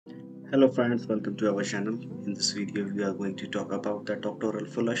Hello friends, welcome to our channel. In this video we are going to talk about the doctoral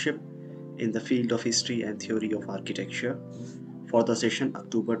fellowship in the field of history and theory of architecture for the session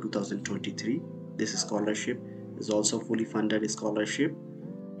October 2023. This scholarship is also fully funded scholarship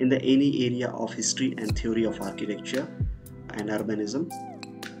in the any area of history and theory of architecture and urbanism.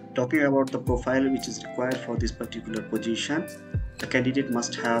 Talking about the profile which is required for this particular position, the candidate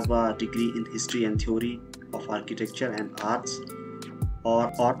must have a degree in history and theory of architecture and arts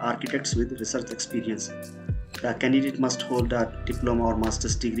or architects with research experience. The candidate must hold a diploma or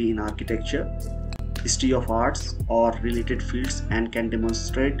master's degree in architecture, history of arts or related fields and can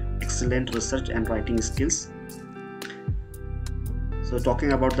demonstrate excellent research and writing skills. So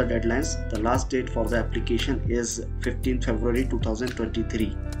talking about the deadlines, the last date for the application is 15 February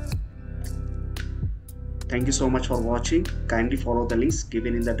 2023. Thank you so much for watching. Kindly follow the links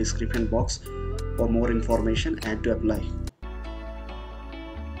given in the description box for more information and to apply.